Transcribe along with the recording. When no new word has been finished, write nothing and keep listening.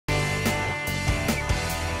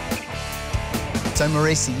So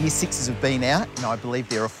Maurice, the Year 6s have been out, and I believe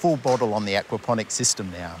they're a full bottle on the aquaponics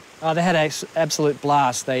system now. Oh, they had an absolute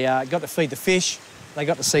blast. They got to feed the fish, they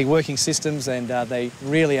got to see working systems, and they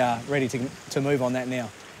really are ready to move on that now.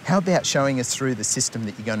 How about showing us through the system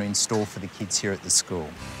that you're going to install for the kids here at the school?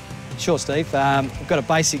 Sure, Steve. We've got a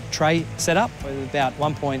basic tray set up with about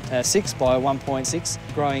 1.6 by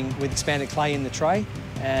 1.6, growing with expanded clay in the tray.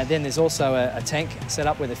 Then there's also a tank set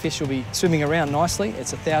up where the fish will be swimming around nicely.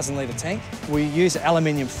 It's a 1,000-litre tank. We use an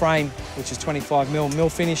aluminium frame, which is 25mm mill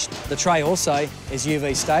finish. The tray also is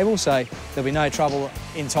UV stable, so there'll be no trouble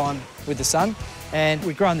in time with the sun. And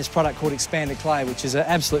we've grown this product called expanded clay, which is an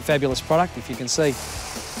absolute fabulous product, if you can see.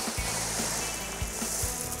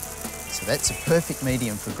 So that's a perfect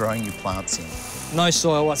medium for growing your plants in. No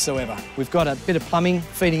soil whatsoever. We've got a bit of plumbing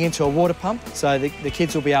feeding into a water pump, so the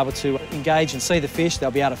kids will be able to engage and see the fish.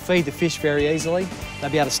 They'll be able to feed the fish very easily. They'll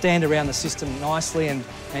be able to stand around the system nicely and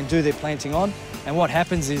do their planting on. And what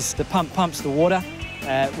happens is the pump pumps the water,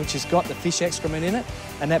 which has got the fish excrement in it,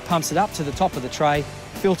 and that pumps it up to the top of the tray,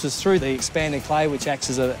 filters through the expanded clay, which acts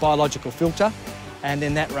as a biological filter, and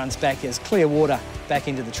then that runs back as clear water back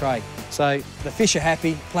into the tray. So the fish are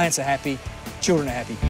happy, plants are happy, children are happy.